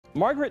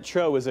Margaret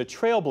Cho is a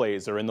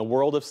trailblazer in the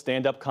world of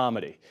stand-up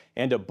comedy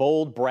and a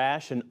bold,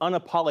 brash, and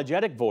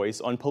unapologetic voice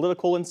on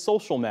political and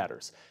social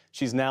matters.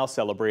 She's now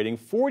celebrating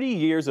 40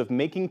 years of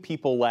making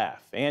people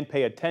laugh and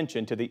pay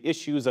attention to the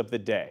issues of the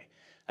day.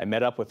 I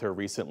met up with her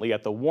recently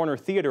at the Warner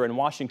Theater in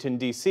Washington,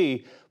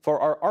 D.C. for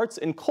our Arts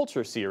and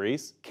Culture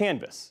series,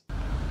 Canvas.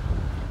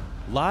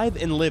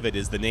 Live and Livid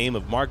is the name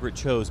of Margaret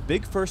Cho's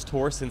big first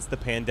tour since the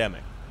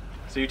pandemic.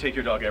 So you take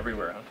your dog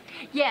everywhere, huh?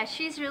 Yeah,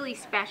 she's really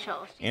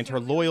special. And her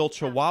loyal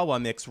Chihuahua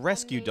mix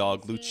rescue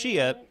dog,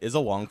 Lucia, is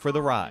along for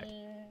the ride.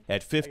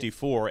 At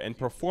 54 and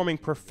performing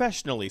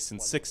professionally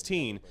since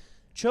 16,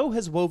 Cho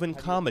has woven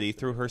comedy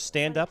through her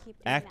stand-up,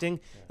 acting,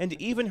 and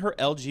even her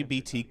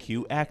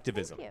LGBTQ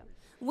activism.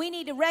 We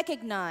need to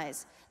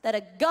recognize that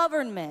a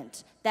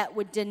government that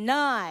would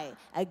deny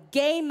a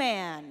gay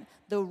man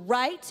the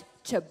right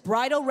to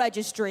bridal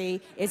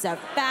registry is a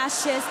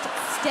fascist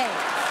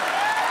state.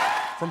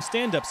 From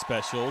stand-up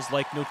specials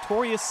like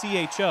Notorious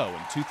C.H.O.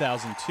 in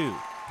 2002.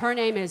 Her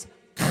name is...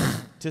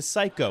 to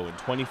Psycho in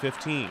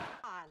 2015.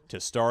 To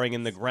starring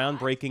in the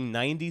groundbreaking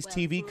 90s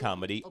TV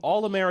comedy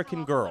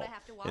All-American Girl,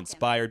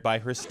 inspired by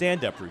her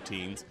stand-up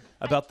routines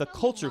about the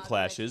culture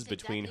clashes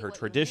between her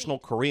traditional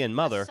Korean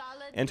mother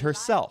and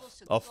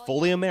herself, a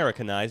fully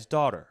Americanized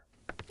daughter.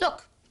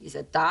 Look, he's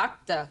a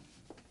doctor.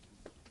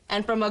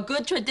 And from a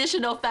good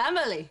traditional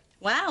family.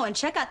 Wow, and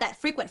check out that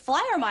frequent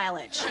flyer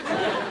mileage.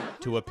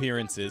 To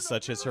appearances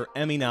such as her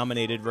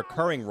Emmy-nominated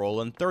recurring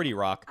role in 30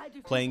 Rock,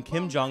 playing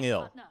Kim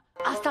Jong-il.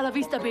 Hasta la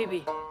vista,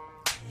 baby.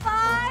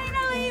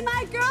 Finally,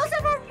 my girls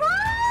have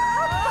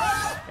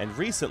arrived! And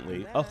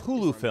recently, a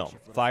Hulu film,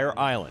 Fire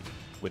Island,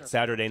 with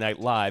Saturday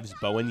Night Live's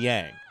Bowen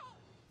Yang.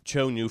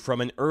 Cho knew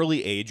from an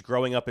early age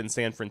growing up in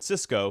San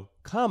Francisco,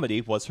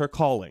 comedy was her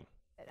calling.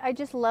 I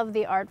just love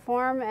the art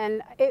form,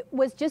 and it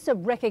was just a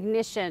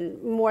recognition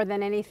more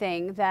than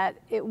anything that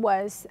it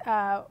was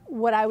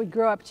what I would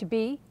grow up to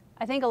be.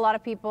 I think a lot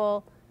of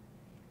people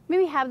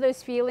maybe have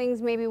those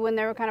feelings maybe when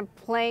they were kind of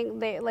playing,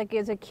 like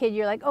as a kid,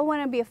 you're like, oh, I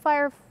want to be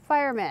a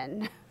fireman,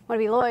 want to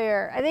be a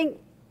lawyer. I think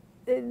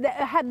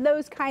I had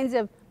those kinds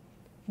of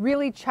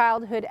really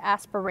childhood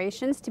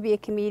aspirations to be a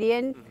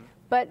comedian,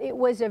 but it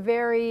was a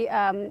very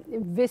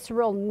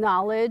visceral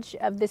knowledge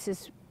of this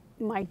is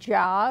my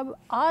job,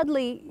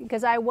 oddly,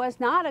 because I was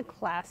not a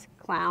class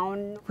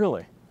clown.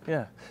 Really?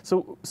 Yeah.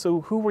 So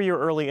who were your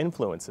early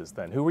influences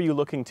then? Who were you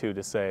looking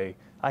to say,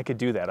 I could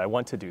do that, I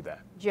want to do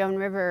that? Joan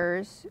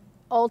Rivers,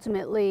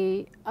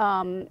 ultimately,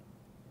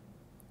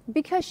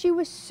 because she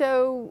was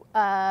so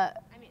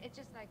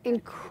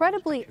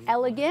incredibly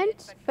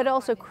elegant, but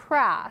also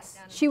crass.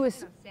 She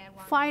was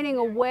finding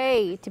a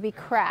way to be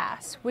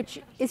crass,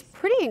 which is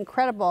pretty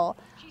incredible.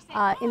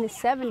 In the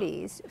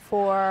 70s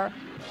for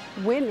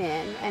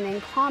women and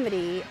in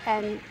comedy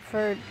and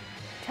for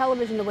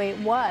television the way it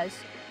was.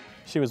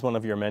 She was one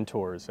of your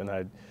mentors, and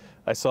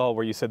I saw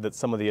where you said that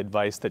some of the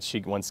advice that she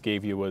once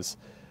gave you was,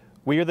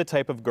 we are the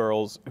type of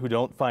girls who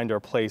don't find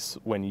our place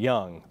when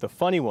young. The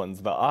funny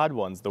ones, the odd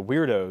ones, the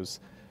weirdos,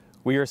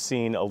 we are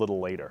seen a little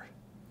later.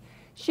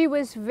 She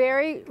was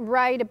very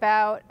right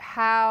about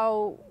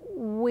how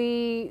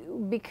we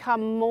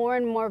become more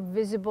and more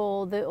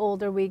visible the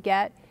older we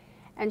get.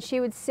 And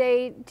she would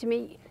say to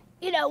me,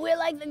 you know, we're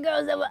like the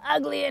girls that were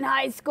ugly in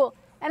high school.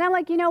 And I'm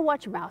like, you know,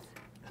 watch your mouth.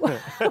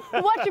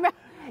 Watch your mouth.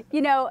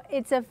 You know,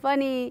 it's a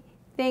funny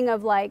thing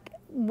of like,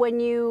 when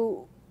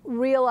you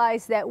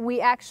realize that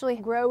we actually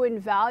grow in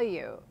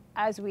value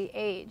as we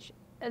age.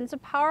 And it's a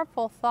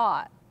powerful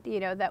thought, you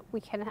know, that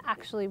we can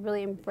actually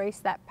really embrace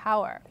that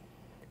power.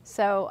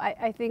 So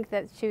I think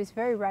that she was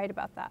very right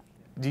about that.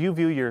 Do you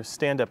view your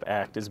stand-up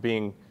act as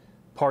being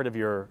part of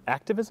your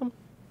activism?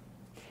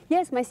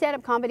 Yes, my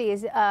stand-up comedy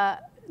is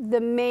the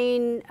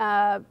main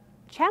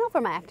channel for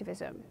my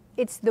activism.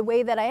 It's the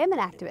way that I am an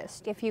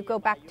activist. If you go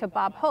back to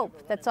Bob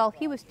Hope, that's all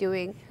he was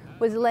doing,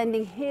 was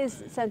lending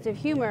his sense of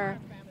humor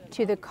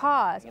to the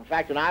cause. In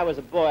fact, when I was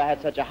a boy, I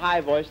had such a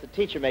high voice, the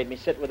teacher made me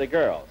sit with the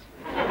girls.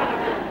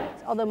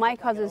 Although my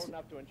cause is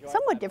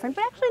somewhat different,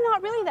 but actually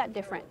not really that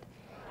different.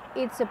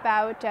 It's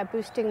about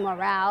boosting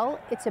morale.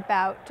 It's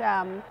about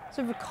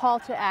sort of a call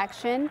to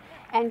action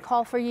and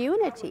call for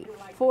unity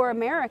for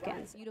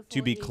Americans.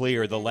 To be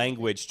clear, the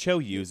language Cho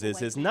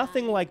uses is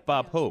nothing like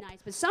Bob Hope.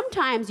 But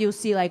sometimes you'll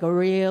see like a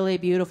really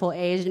beautiful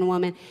Asian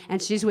woman,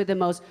 and she's with the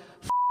most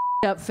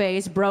up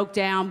face, broke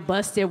down,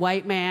 busted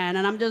white man,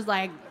 and I'm just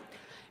like,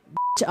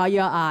 are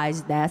your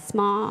eyes that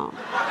small?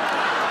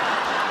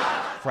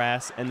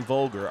 Crass and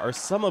vulgar are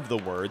some of the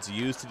words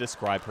used to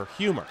describe her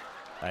humor.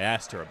 I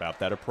asked her about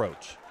that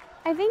approach.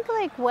 I think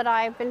like what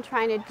I've been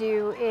trying to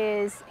do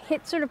is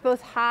hit sort of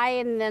both high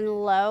and then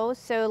low.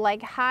 So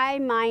like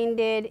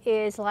high-minded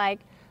is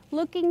like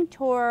looking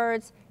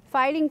towards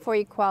fighting for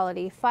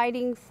equality,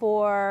 fighting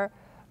for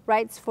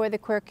rights for the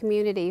queer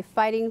community,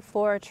 fighting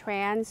for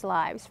trans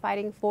lives,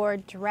 fighting for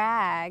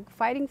drag,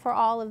 fighting for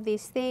all of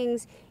these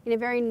things in a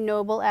very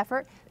noble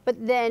effort, but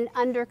then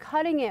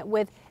undercutting it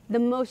with the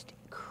most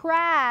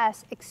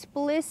crass,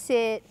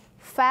 explicit,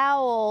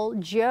 foul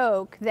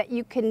joke that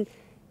you can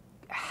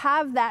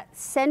have that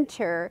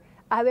center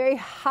a very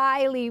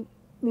highly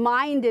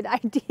minded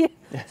idea.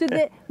 So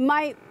that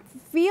my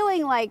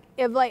feeling like,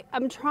 if like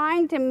I'm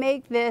trying to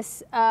make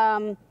this,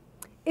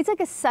 it's like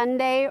a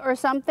sundae or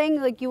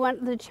something, like you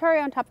want the cherry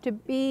on top to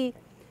be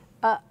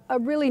a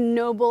really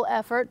noble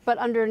effort, but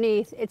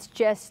underneath it's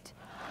just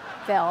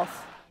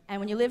filth. And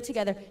when you live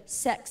together,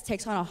 sex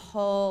takes on a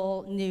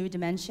whole new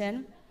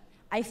dimension.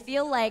 I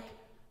feel like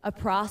a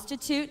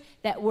prostitute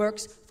that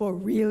works for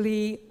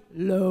really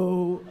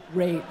low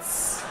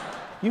rates.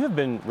 You have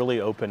been really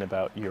open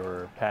about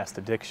your past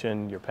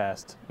addiction, your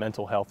past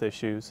mental health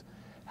issues.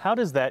 How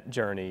does that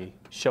journey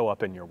show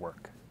up in your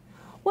work?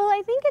 Well,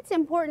 I think it's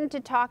important to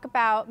talk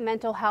about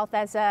mental health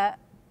as a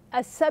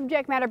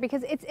subject matter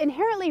because it's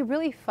inherently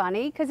really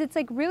funny, because it's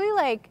like really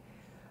like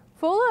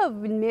full of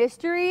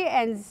mystery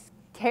and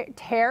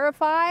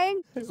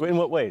terrifying. In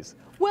what ways?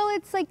 Well,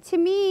 it's like, to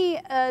me,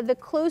 the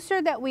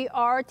closer that we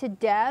are to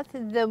death,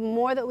 the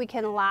more that we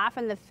can laugh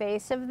in the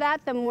face of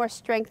that, the more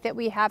strength that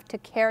we have to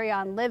carry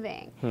on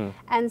living.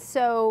 And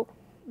so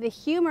the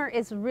humor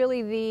is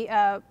really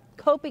the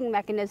coping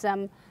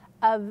mechanism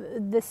of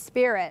the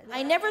spirit.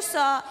 I never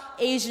saw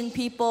Asian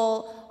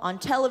people on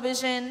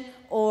television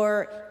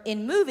or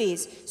in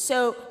movies,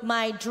 so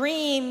my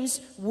dreams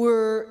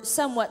were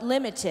somewhat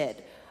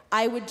limited.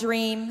 I would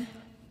dream,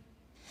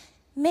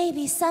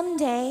 maybe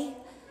someday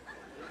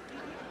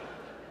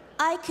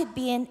I could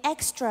be an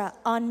extra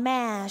on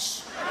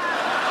MASH.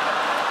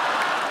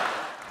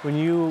 When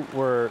you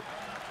were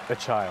a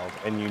child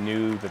and you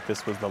knew that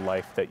this was the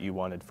life that you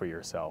wanted for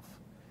yourself,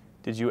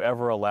 did you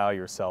ever allow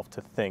yourself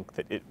to think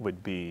that it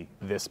would be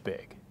this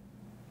big?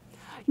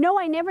 No,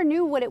 I never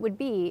knew what it would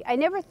be. I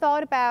never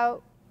thought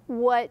about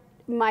what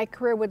my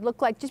career would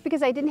look like, just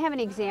because I didn't have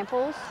any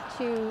examples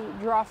to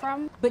draw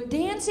from. But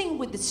Dancing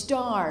with the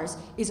Stars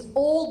is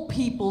old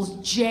people's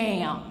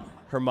jam.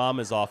 Her mom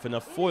is often a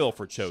foil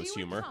for Cho's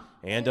humor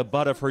and a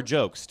butt of her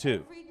jokes,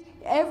 too.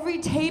 Every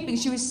taping,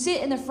 she would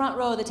sit in the front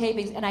row of the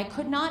tapings, and I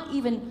could not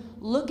even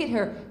look at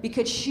her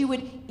because she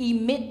would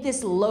emit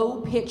this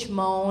low-pitch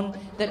moan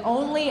that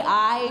only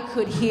I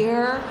could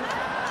hear.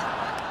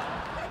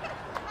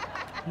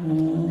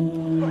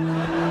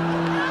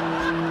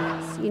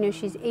 You know,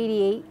 she's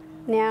 88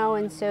 now,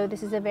 and so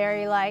this is a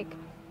very, like,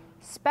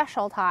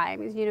 special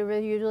time. You know,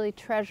 you really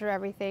treasure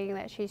everything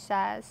that she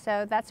says.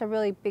 So that's a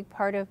really big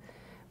part of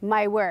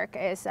my work,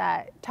 is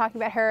talking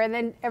about her, and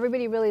then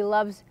everybody really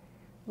loves,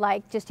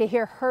 like, just to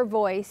hear her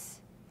voice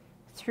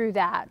through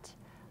that.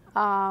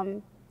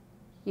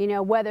 You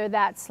know, whether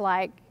that's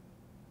like,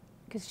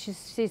 because she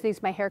thinks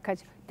the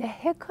haircut's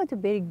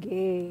very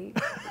gay.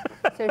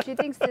 So she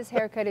thinks this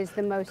haircut is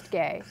the most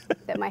gay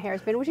that my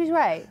hair's been, which is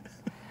right.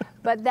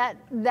 But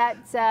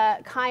that's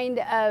kind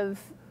of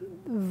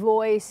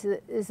voice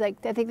is like,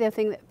 I think the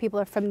thing that people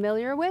are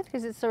familiar with,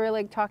 because it's sort of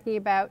like talking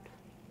about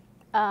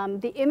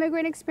the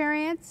immigrant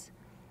experience.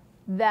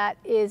 That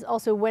is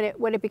also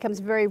when it becomes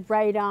very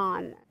right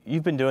on.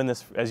 You've been doing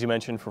this, as you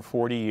mentioned, for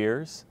 40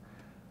 years.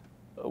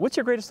 What's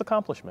your greatest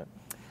accomplishment?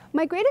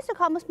 My greatest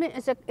accomplishment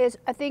is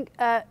I think,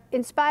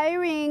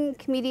 inspiring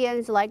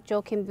comedians like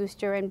Joel Kim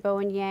Booster and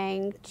Bowen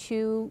Yang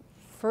to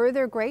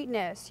further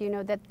greatness, you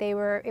know, that they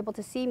were able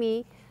to see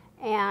me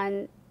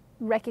and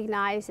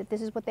recognize that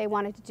this is what they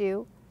wanted to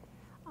do.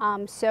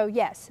 So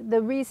yes,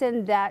 the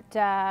reason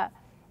that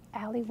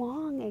Ali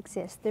Wong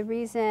exists, the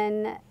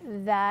reason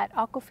that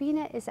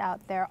Awkwafina is out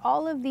there,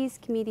 all of these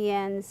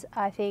comedians,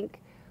 I think,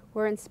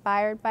 were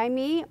inspired by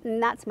me,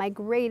 and that's my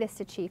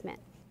greatest achievement.